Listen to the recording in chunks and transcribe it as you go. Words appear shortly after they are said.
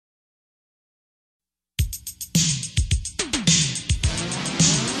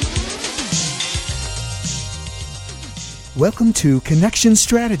Welcome to Connection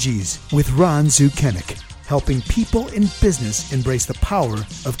Strategies with Ron Sukenick, helping people in business embrace the power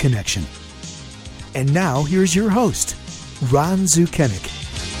of connection. And now, here's your host, Ron Sukenick.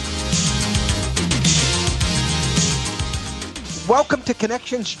 Welcome to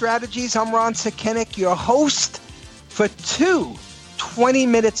Connection Strategies. I'm Ron Sukenick, your host for two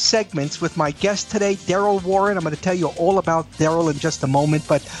 20-minute segments with my guest today, Darryl Warren. I'm going to tell you all about Darryl in just a moment.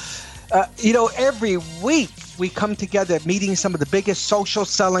 But, every week we come together meeting some of the biggest social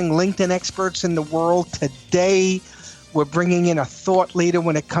selling LinkedIn experts in the world. Today, we're bringing in a thought leader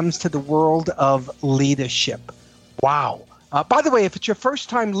when it comes to the world of leadership. Wow. By the way, if it's your first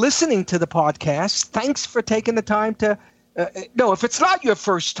time listening to the podcast, thanks for taking the time to if it's not your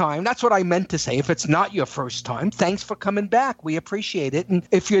first time, that's what I meant to say. If it's not your first time, thanks for coming back. We appreciate it. And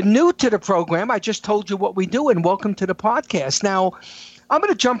if you're new to the program, I just told you what we do, and welcome to the podcast. Now, I'm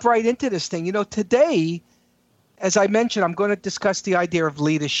going to jump right into this thing. Today, as I mentioned, I'm going to discuss the idea of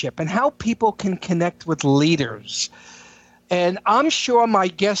leadership and how people can connect with leaders. And I'm sure my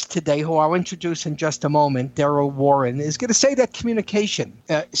guest today, who I'll introduce in just a moment, Darryl Warren, is going to say that communication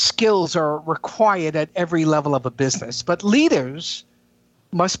skills are required at every level of a business. But leaders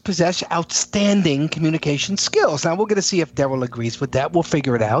must possess outstanding communication skills. Now, we're going to see if Darryl agrees with that. We'll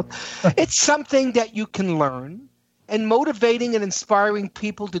figure it out. It's something that you can learn. And motivating and inspiring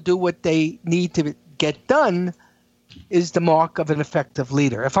people to do what they need to get done is the mark of an effective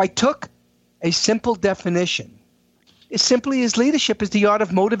leader. If I took a simple definition, as simply as leadership is the art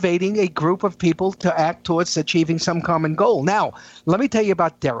of motivating a group of people to act towards achieving some common goal. Now, let me tell you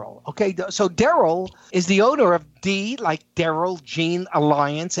about Darryl. Okay, so Darryl is the owner of D, like Darryl Gene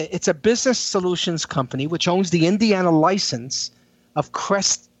Alliance. It's a business solutions company which owns the Indiana license of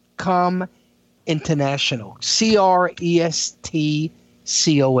Crestcom International, Crestcom.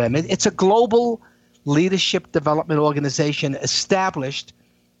 It's a global leadership development organization established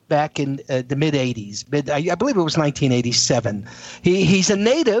back in the mid-'80s. I believe it was 1987. He's a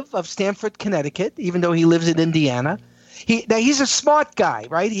native of Stamford, Connecticut, even though he lives in Indiana. He's a smart guy,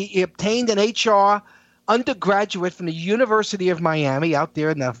 right? He obtained an HR undergraduate from the University of Miami out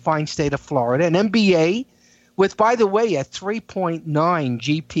there in the fine state of Florida, an MBA with, by the way, a 3.9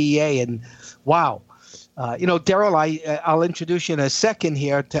 GPA. And wow. Darryl, I'll introduce you in a second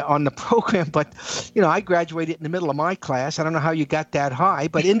here on the program, but, I graduated in the middle of my class. I don't know how you got that high,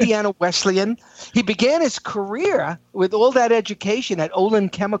 but Indiana Wesleyan. He began his career with all that education at Olin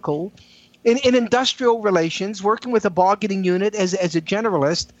Chemical in industrial relations, working with a bargaining unit as a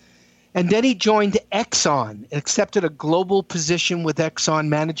generalist. And then he joined Exxon and accepted a global position with Exxon,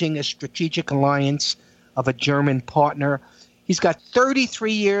 managing a strategic alliance of a German partner. He's got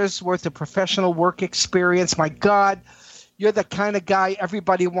 33 years worth of professional work experience. My God, you're the kind of guy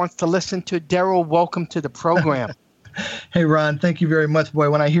everybody wants to listen to. Darryl, welcome to the program. Hey, Ron, thank you very much. Boy,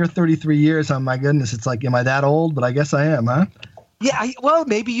 when I hear 33 years, oh my goodness, it's like, am I that old? But I guess I am, huh? Yeah, well,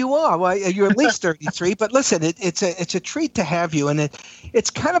 maybe you are. Well, you're at least 33. But listen, it's a treat to have you, and it's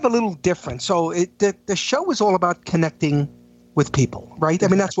kind of a little different. So the show is all about connecting with people, right? I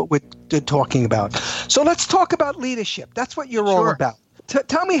mean, that's what we're talking about. So let's talk about leadership. That's what you're all about.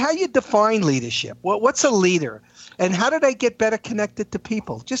 Tell me how you define leadership. What's a leader? And how do they get better connected to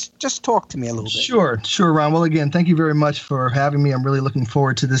people? Just talk to me a little bit. Sure, Ron. Well, again, thank you very much for having me. I'm really looking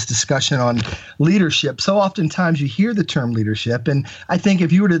forward to this discussion on leadership. So oftentimes you hear the term leadership, and I think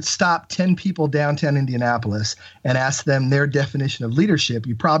if you were to stop 10 people downtown Indianapolis and ask them their definition of leadership,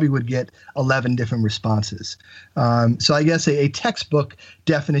 you probably would get 11 different responses. So I guess a textbook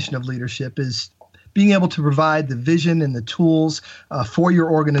definition of leadership is being able to provide the vision and the tools for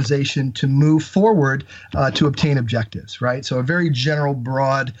your organization to move forward to obtain objectives, right? So a very general,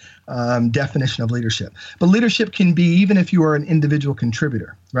 broad definition of leadership. But leadership can be even if you are an individual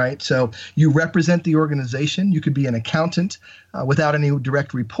contributor, right? So you represent the organization. You could be an accountant without any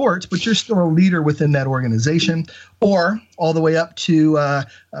direct reports, but you're still a leader within that organization, or all the way up to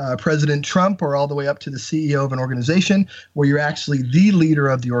President Trump, or all the way up to the CEO of an organization, where you're actually the leader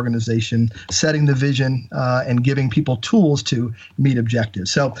of the organization, setting the vision and giving people tools to meet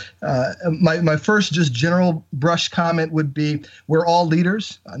objectives. So my first just general brush comment would be we're all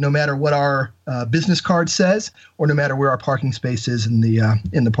leaders, no matter what our business card says, or no matter where our parking space is in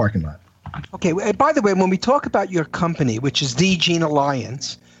the parking lot. Okay. By the way, when we talk about your company, which is the Gene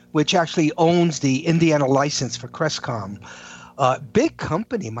Alliance, which actually owns the Indiana license for Crestcom, Big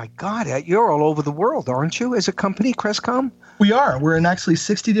company. My God, you're all over the world, aren't you, as a company, Crestcom? We are. We're in actually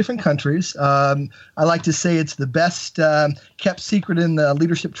 60 different countries. I like to say it's the best kept secret in the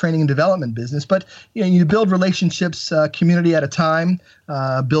leadership training and development business. But you build relationships community at a time,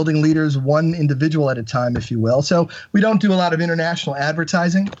 building leaders one individual at a time, if you will. So we don't do a lot of international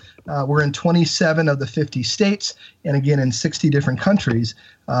advertising. We're in 27 of the 50 states, and again in 60 different countries.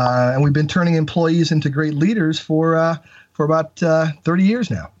 And we've been turning employees into great leaders for about 30 years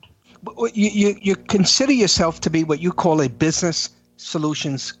now. You consider yourself to be what you call a business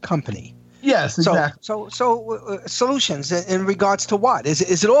solutions company. Yes, exactly. So solutions in regards to what?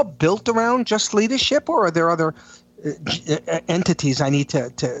 Is it all built around just leadership, or are there other entities I need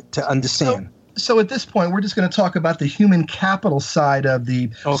to understand? So at this point, we're just going to talk about the human capital side of the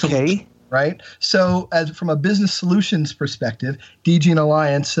solution. Right. So from a business solutions perspective, DG and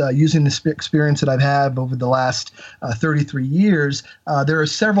Alliance, using the experience that I've had over the last 33 years, there are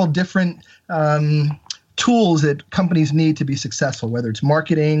several different tools that companies need to be successful, whether it's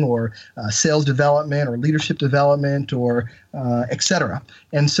marketing or sales development or leadership development or et cetera.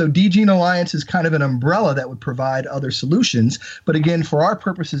 And so DG and Alliance is kind of an umbrella that would provide other solutions. But again, for our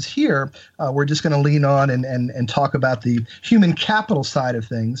purposes here, we're just going to lean on and talk about the human capital side of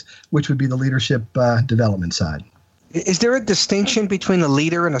things, which would be the leadership development side. Is there a distinction between a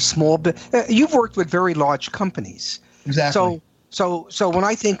leader and a small business? You've worked with very large companies. Exactly. So when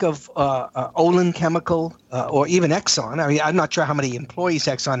I think of Olin Chemical or even Exxon, I mean, I'm not sure how many employees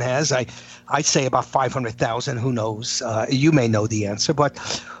Exxon has. I'd say about 500,000. Who knows? You may know the answer. But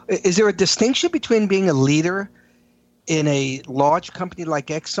is there a distinction between being a leader in a large company like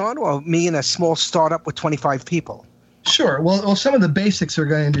Exxon or me in a small startup with 25 people? Sure. Well, some of the basics are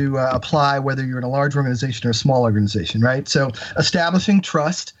going to apply whether you're in a large organization or a small organization, right? So establishing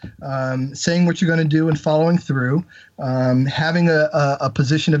trust, saying what you're going to do and following through, having a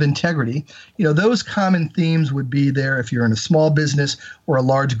position of integrity. Those common themes would be there if you're in a small business or a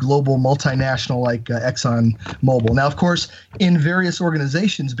large global multinational like Exxon Mobil. Now, of course, in various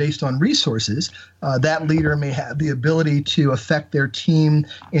organizations based on resources, that leader may have the ability to affect their team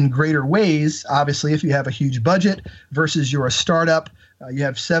in greater ways. Obviously, if you have a huge budget versus you're a startup, you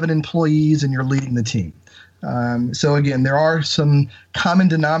have 7 employees and you're leading the team. So again, there are some common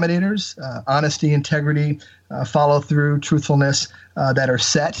denominators, honesty, integrity, follow through, truthfulness, that are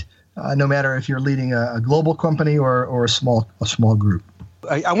set, no matter if you're leading a global company or a small group.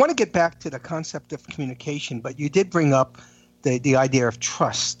 I want to get back to the concept of communication, but you did bring up the idea of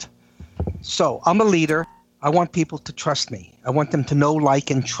trust. So I'm a leader. I want people to trust me. I want them to know, like,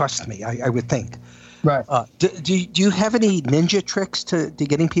 and trust me, I would think. Right. Do you have any ninja tricks to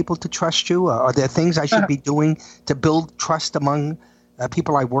getting people to trust you? Are there things I should be doing to build trust among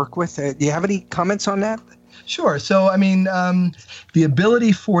people I work with? Do you have any comments on that? Sure. So, I mean, the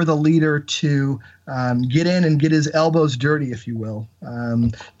ability for the leader to get in and get his elbows dirty, if you will,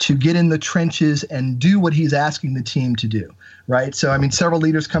 to get in the trenches and do what he's asking the team to do. Right. So, I mean, several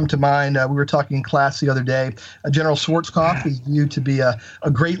leaders come to mind. We were talking in class the other day. General Schwarzkopf is viewed to be a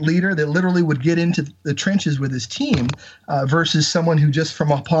great leader that literally would get into the trenches with his team versus someone who just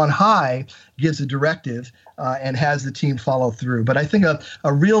from upon high gives a directive and has the team follow through. But I think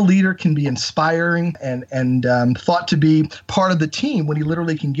a real leader can be inspiring and thought to be part of the team when he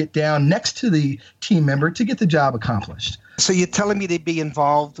literally can get down next to the team member to get the job accomplished. So you're telling me to be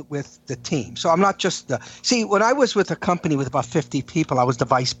involved with the team. So I'm not just see, when I was with a company with about 50 people, I was the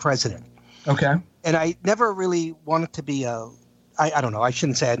vice president. Okay. And I never really wanted to be I don't know, I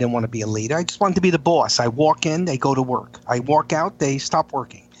shouldn't say I didn't want to be a leader. I just wanted to be the boss. I walk in, they go to work. I walk out, they stop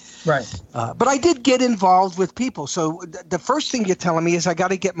working. Right. But I did get involved with people. So the first thing you're telling me is I got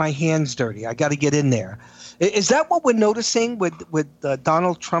to get my hands dirty. I got to get in there. Is that what we're noticing with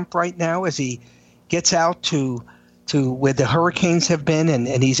Donald Trump right now as he gets out to where the hurricanes have been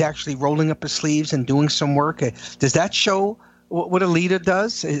and he's actually rolling up his sleeves and doing some work? Does that show what a leader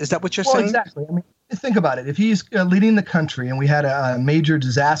does? Is that what you're saying? Exactly. I mean, think about it. If he's leading the country and we had a major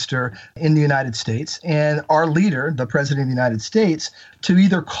disaster in the United States and our leader, the president of the United States, to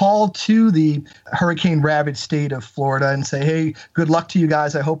either call to the hurricane-ravaged state of Florida and say, hey, good luck to you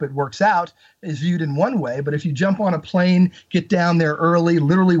guys, I hope it works out, is viewed in one way. But if you jump on a plane, get down there early,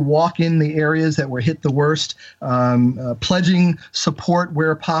 literally walk in the areas that were hit the worst, pledging support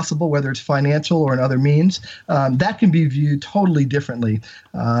where possible, whether it's financial or in other means, that can be viewed totally differently.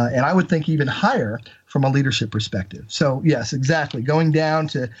 And I would think even higher from a leadership perspective. So yes, exactly. Going down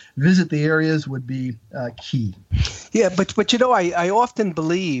to visit the areas would be key. Yeah, but you know, I often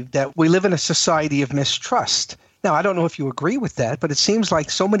believe that we live in a society of mistrust. Now, I don't know if you agree with that, but it seems like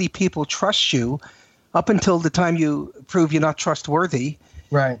so many people trust you up until the time you prove you're not trustworthy.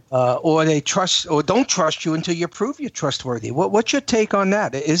 Right. Or they trust or don't trust you until you prove you're trustworthy. What's your take on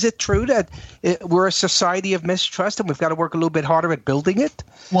that? Is it true that we're a society of mistrust and we've got to work a little bit harder at building it?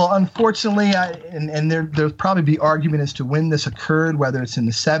 Well, unfortunately, there'll probably be argument as to when this occurred, whether it's in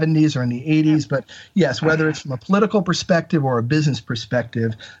the 70s or in the 80s. But yes, whether it's from a political perspective or a business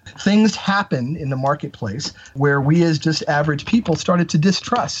perspective, things happen in the marketplace where we as just average people started to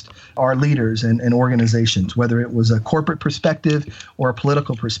distrust our leaders and organizations, whether it was a corporate perspective or a political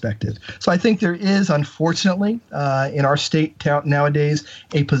perspective. So I think there is, unfortunately, in our state nowadays,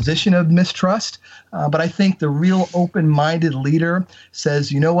 a position of mistrust. But I think the real open-minded leader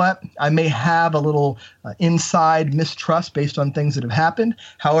says, you know what, I may have a little inside mistrust based on things that have happened.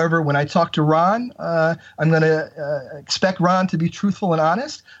 However, when I talk to Ron, I'm going to expect Ron to be truthful and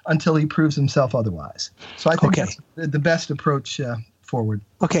honest until he proves himself otherwise. So I think that's the best approach forward.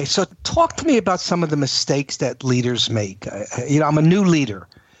 Okay, so talk to me about some of the mistakes that leaders make. I'm a new leader.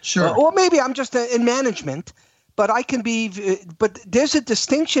 Sure. Or maybe I'm just in management, but but there's a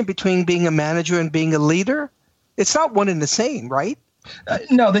distinction between being a manager and being a leader. It's not one and the same, right?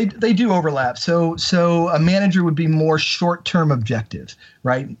 No, they do overlap. So a manager would be more short-term objective,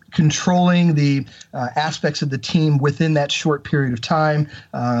 right? Controlling the aspects of the team within that short period of time,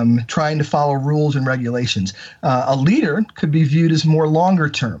 trying to follow rules and regulations. A leader could be viewed as more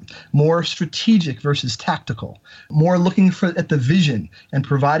longer-term, more strategic versus tactical, more looking at the vision and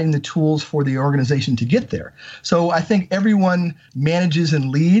providing the tools for the organization to get there. So I think everyone manages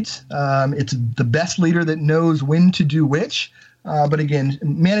and leads. It's the best leader that knows when to do which. But again,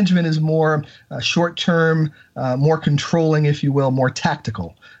 management is more short-term, more controlling, if you will, more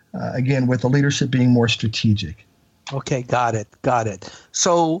tactical, again, with the leadership being more strategic. Okay, got it.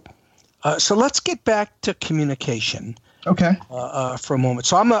 So let's get back to communication. Okay. For a moment.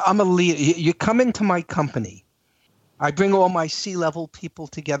 So I'm a leader. You come into my company. I bring all my C-level people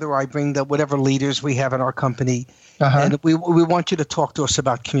together. Or I bring whatever leaders we have in our company, and we want you to talk to us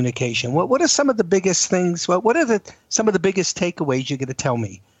about communication. What are some of the biggest things? What are some of the biggest takeaways you're going to tell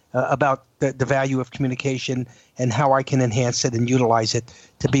me about the value of communication and how I can enhance it and utilize it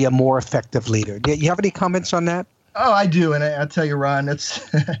to be a more effective leader? Do you have any comments on that? Oh, I do. And I'll tell you, Ron, that's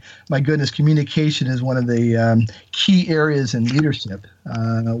my goodness, communication is one of the key areas in leadership.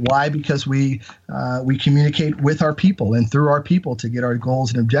 Why? Because we communicate with our people and through our people to get our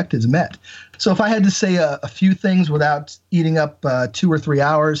goals and objectives met. So if I had to say a few things without eating up 2 or 3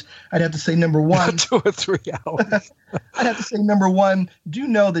 hours, I'd have to say number one. 2 or 3 hours. I'd have to say number one, do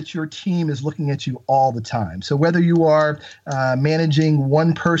know that your team is looking at you all the time. So whether you are managing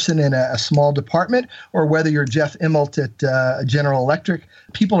one person in a small department or whether you're Jeff Immelt at General Electric,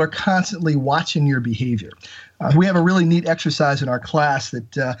 people are constantly watching your behavior. We have a really neat exercise in our class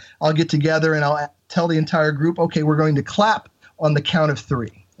that I'll get together and I'll tell the entire group, okay, we're going to clap on the count of 3.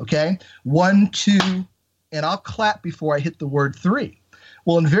 Okay, 1, 2, and I'll clap before I hit the word 3.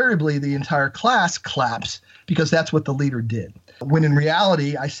 Well, invariably, the entire class claps because that's what the leader did. When in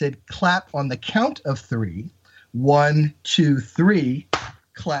reality, I said clap on the count of 3. 1, 2, 3,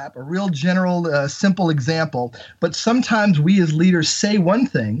 clap. A real general, simple example. But sometimes we as leaders say one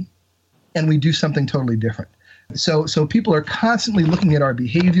thing and we do something totally different. So people are constantly looking at our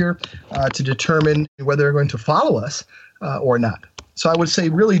behavior to determine whether they're going to follow us or not. So I would say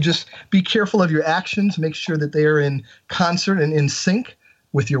really just be careful of your actions. Make sure that they are in concert and in sync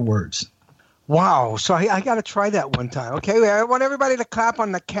with your words. Wow. So I got to try that one time. Okay. I want everybody to clap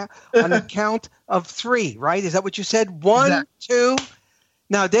on the count of 3, right? Is that what you said? 1, Exactly. 2.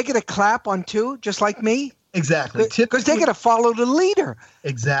 Now they're going to clap on 2, just like me? Exactly. Because they're going to follow the leader.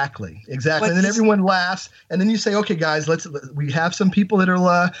 Exactly. And then But everyone laughs. And then you say, okay, guys, we have some people that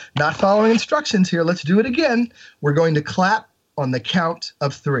are not following instructions here. Let's do it again. We're going to clap on the count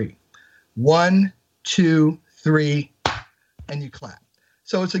of 3. 1, 2, 3, and you clap.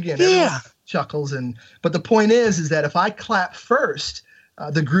 So it's again, everyone chuckles. But the point is that if I clap first,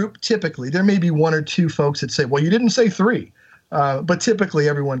 the group typically, there may be 1 or 2 folks that say, well, you didn't say 3. But typically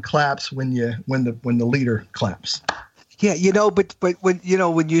everyone claps when the leader claps. Yeah, but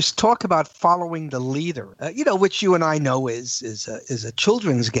when you talk about following the leader, which you and I know is a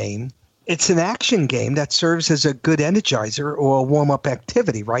children's game. It's an action game that serves as a good energizer or a warm-up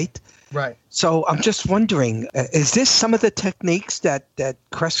activity, right? Right. So I'm just wondering, is this some of the techniques that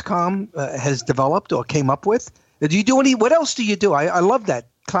Crestcom has developed or came up with? Do you do what else do you do? I love that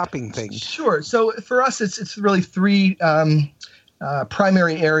clapping thing. Sure. So for us, it's really 3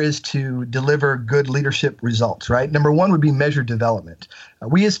 primary areas to deliver good leadership results, right? Number 1 would be measured development.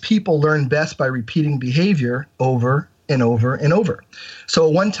 We as people learn best by repeating behavior over and over and over. So a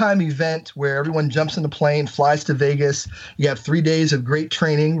one-time event where everyone jumps in the plane, flies to Vegas. You have 3 days of great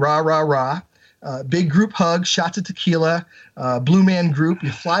training, rah, rah, rah. Big group hug, shots of tequila, Blue Man Group.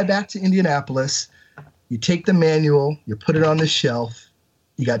 You fly back to Indianapolis. You take the manual, you put it on the shelf.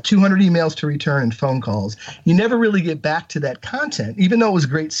 You got 200 emails to return and phone calls. You never really get back to that content, even though it was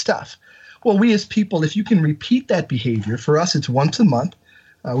great stuff. Well, we as people, if you can repeat that behavior, for us, it's once a month.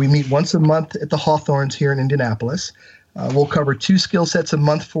 We meet once a month at the Hawthorns here in Indianapolis. We'll cover 2 skill sets a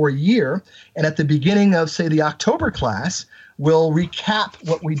month for a year. And at the beginning of, say, the October class, we'll recap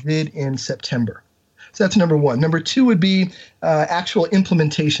what we did in September. So that's number one. Number 2 would be actual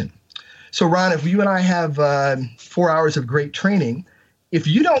implementation. So, Ron, if you and I have 4 hours of great training, if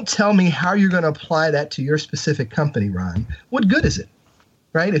you don't tell me how you're going to apply that to your specific company, Ron, what good is it?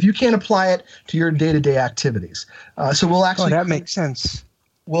 Right? If you can't apply it to your day-to-day activities. So we'll actually— that makes sense.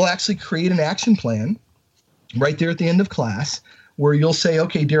 We'll actually create an action plan right there at the end of class where you'll say,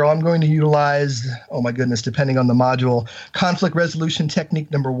 okay, Darryl, I'm going to utilize, oh my goodness, depending on the module, conflict resolution technique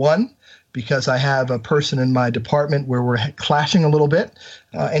number 1, because I have a person in my department where we're clashing a little bit.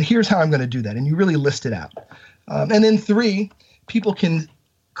 And here's how I'm going to do that. And you really list it out. And then 3, people can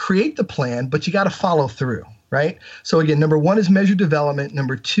create the plan, but you got to follow through. Right? So again, number 1 is measure development.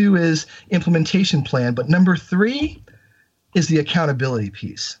 Number 2 is implementation plan. But number 3 is the accountability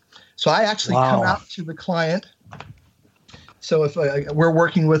piece. So I actually come out to the client. So if we're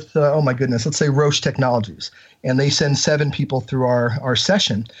working with, oh my goodness, let's say Roche Technologies, and they send 7 people through our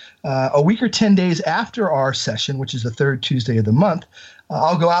session. A week or 10 days after our session, which is the 3rd Tuesday of the month,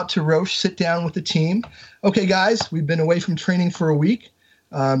 I'll go out to Roche, sit down with the team. Okay, guys, we've been away from training for a week.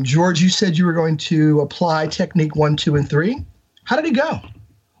 George, you said you were going to apply technique 1, 2, and 3. How did it go?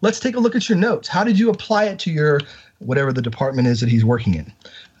 Let's take a look at your notes. How did you apply it to your whatever the department is that he's working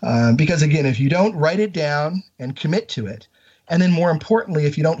in? Because again, if you don't write it down and commit to it, and then more importantly,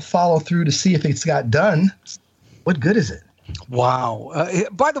 if you don't follow through to see if it's got done, what good is it? Wow.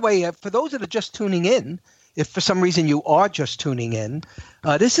 By the way, for those that are just tuning in, if for some reason you are just tuning in,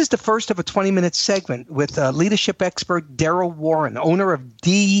 this is the first of a 20-minute segment with leadership expert Darryl Warren, owner of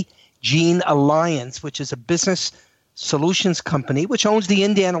D-Gene Alliance, which is a business solutions company which owns the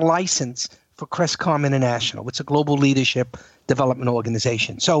Indiana license for Crestcom International. It's a global leadership development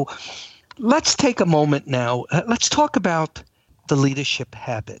organization. So let's take a moment now. Let's talk about the leadership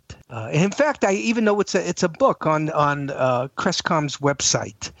habit. In fact, I even know it's a book on Crestcom's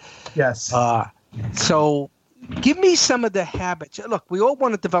website. Yes. So give me some of the habits. Look, we all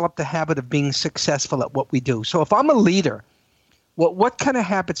want to develop the habit of being successful at what we do. So if I'm a leader, what kind of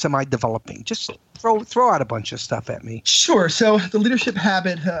habits am I developing? Just throw out a bunch of stuff at me. Sure. So the leadership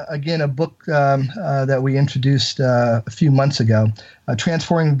habit, again, a book that we introduced a few months ago,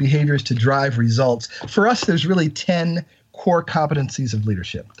 Transforming Behaviors to Drive Results. For us, there's really 10 core competencies of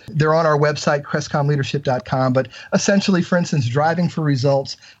leadership. They're on our website, crestcomleadership.com, but essentially, for instance, driving for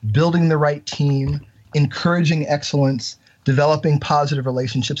results, building the right team, encouraging excellence, developing positive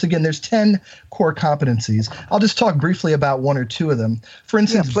relationships. Again, there's 10 core competencies. I'll just talk briefly about 1 or 2 of them. For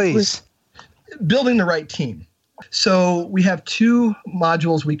instance, please. Building the right team. So we have 2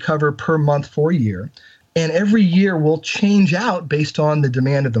 modules we cover per month for a year, and every year we'll change out based on the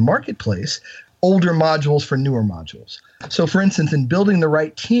demand of the marketplace, older modules for newer modules. So for instance, in building the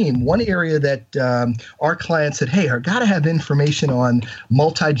right team, one area that our clients said, hey, I've got to have information on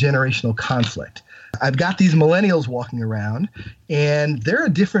multi-generational conflict. I've got these millennials walking around and they're a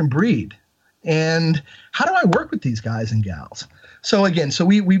different breed. And how do I work with these guys and gals? So again,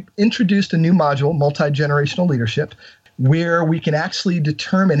 we introduced a new module, multi-generational leadership, where we can actually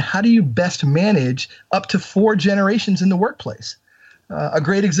determine how do you best manage up to 4 generations in the workplace. A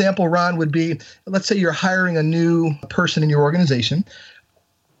great example, Ron, would be, let's say you're hiring a new person in your organization.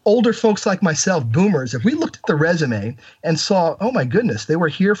 Older folks like myself, boomers, if we looked at the resume and saw, oh my goodness, they were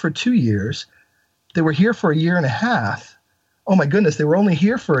here for 2 years, they were here for a year and a half, oh my goodness, they were only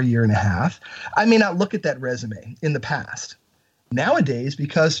here for a year and a half, I may not look at that resume in the past. Nowadays,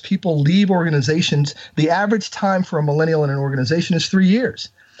 because people leave organizations, the average time for a millennial in an organization is 3 years.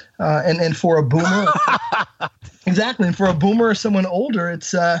 And for a boomer, exactly. And for a boomer or someone older,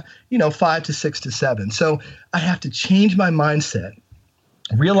 it's 5 to 6 to 7. So I have to change my mindset,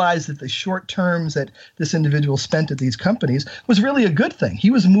 realize that the short terms that this individual spent at these companies was really a good thing.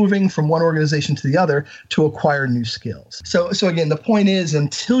 He was moving from one organization to the other to acquire new skills. So again, the point is,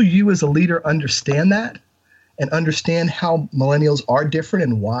 until you as a leader understand that and understand how millennials are different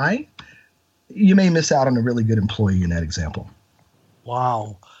and why, you may miss out on a really good employee in that example.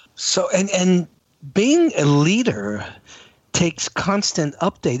 Wow. So, and being a leader, takes constant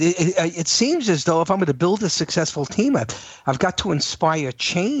update. It seems as though if I'm going to build a successful team, I've got to inspire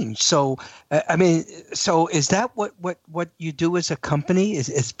change. So, so is that what you do as a company?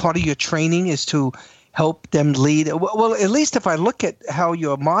 Is part of your training is to help them lead? Well, at least if I look at how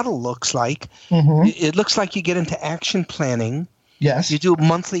your model looks like, it looks like you get into action planning. Yes. You do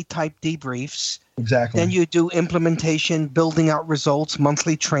monthly type debriefs. Exactly. Then you do implementation, building out results,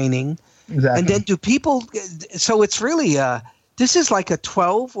 monthly training. Exactly. And then do people, so it's really, this is like a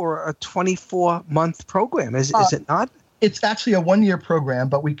 12 or a 24-month program, is it not? It's actually a 1-year program,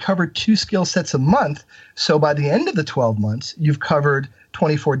 but we cover 2 skill sets a month. So by the end of the 12 months, you've covered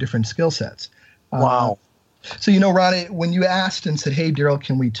 24 different skill sets. Wow. So, Ronnie, when you asked and said, hey, Darryl,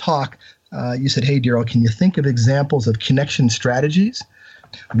 can we talk? You said, hey, Darryl, can you think of examples of connection strategies?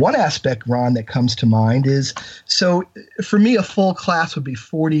 One aspect, Ron, that comes to mind is, so for me, a full class would be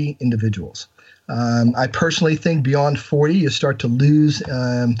 40 individuals. I personally think beyond 40, you start to lose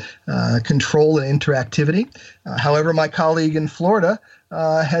control and interactivity. However, my colleague in Florida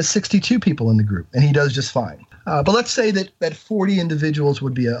has 62 people in the group, and he does just fine. But let's say that 40 individuals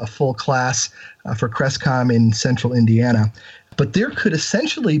would be a full class for Crestcom in central Indiana. But there could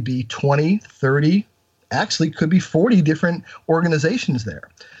essentially be 20, 30, actually could be 40 different organizations there.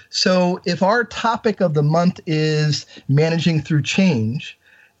 So if our topic of the month is managing through change,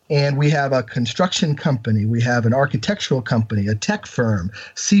 and we have a construction company, we have an architectural company, a tech firm,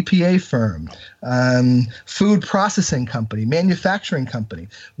 CPA firm, food processing company, manufacturing company,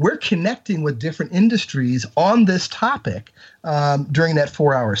 we're connecting with different industries on this topic during that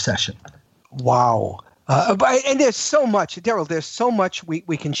 4-hour session. Wow. And there's so much, Darryl, there's so much we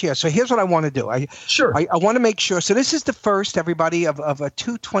can share. So here's what I want to do. I want to make sure. So this is the first, everybody, of a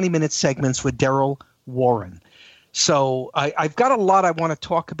 2 20-minute segments with Darryl Warren. So I've got a lot I want to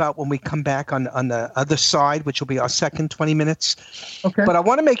talk about when we come back on the other side, which will be our second 20 minutes. Okay. But I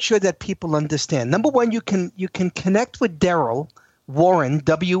want to make sure that people understand. Number one, you can connect with Darryl Warren,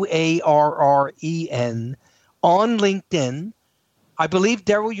 Warren, on LinkedIn. I believe,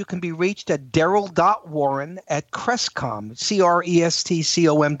 Darryl, you can be reached at darryl.warren@Crestcom,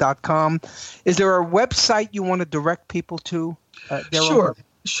 CRESTCOM.com. Is there a website you want to direct people to, Darryl?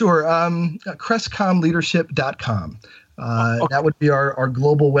 Sure. Crestcomleadership.com. Okay. That would be our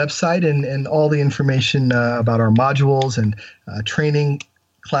global website, and all the information about our modules and training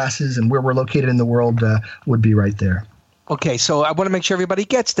classes and where we're located in the world would be right there. Okay, so I want to make sure everybody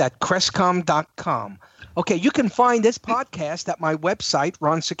gets that, Crestcom.com. Okay, you can find this podcast at my website,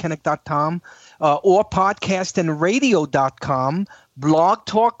 ronsukenick.com, or podcastindradio.com, Blog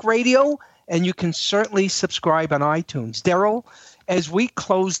Talk Radio, and you can certainly subscribe on iTunes. Darryl, as we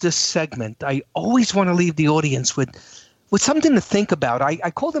close this segment, I always want to leave the audience with something to think about. I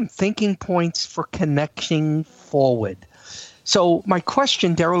call them thinking points for connecting forward. So my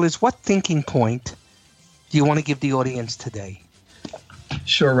question, Darryl, is what thinking point do you want to give the audience today?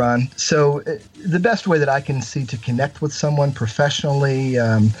 Sure, Ron. So the best way that I can see to connect with someone professionally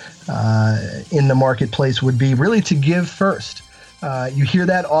in the marketplace would be really to give first. You hear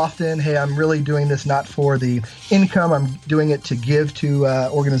that often. Hey, I'm really doing this not for the income. I'm doing it to give to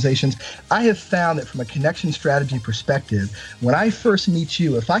organizations. I have found that from a connection strategy perspective, when I first meet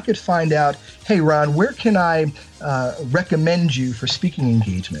you, if I could find out, hey, Ron, where can I recommend you for speaking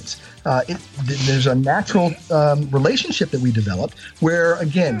engagements? There's a natural relationship that we developed where,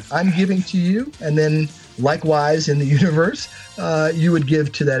 again, I'm giving to you, and then likewise in the universe, you would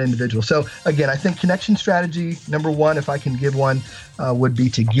give to that individual. So again, I think connection strategy, number one, if I can give one, would be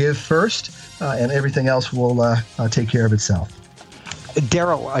to give first, and everything else will take care of itself.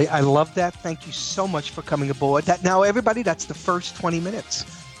 Darryl, I love that. Thank you so much for coming aboard. Now, everybody, that's the first 20 minutes.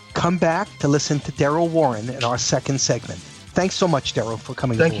 Come back to listen to Darryl Warren in our second segment. Thanks so much, Darryl, for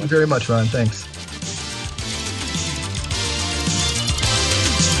coming aboard. Thank you very much, Ron. Thanks.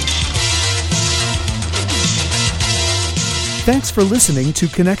 Thanks for listening to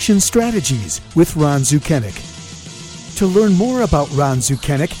Connection Strategies with Ron Sukenick. To learn more about Ron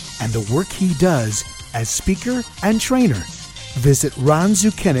Sukenick and the work he does as speaker and trainer, visit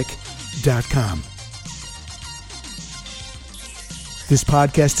ronsukenick.com. This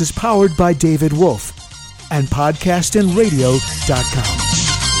podcast is powered by David Wolf and podcastindradio.com.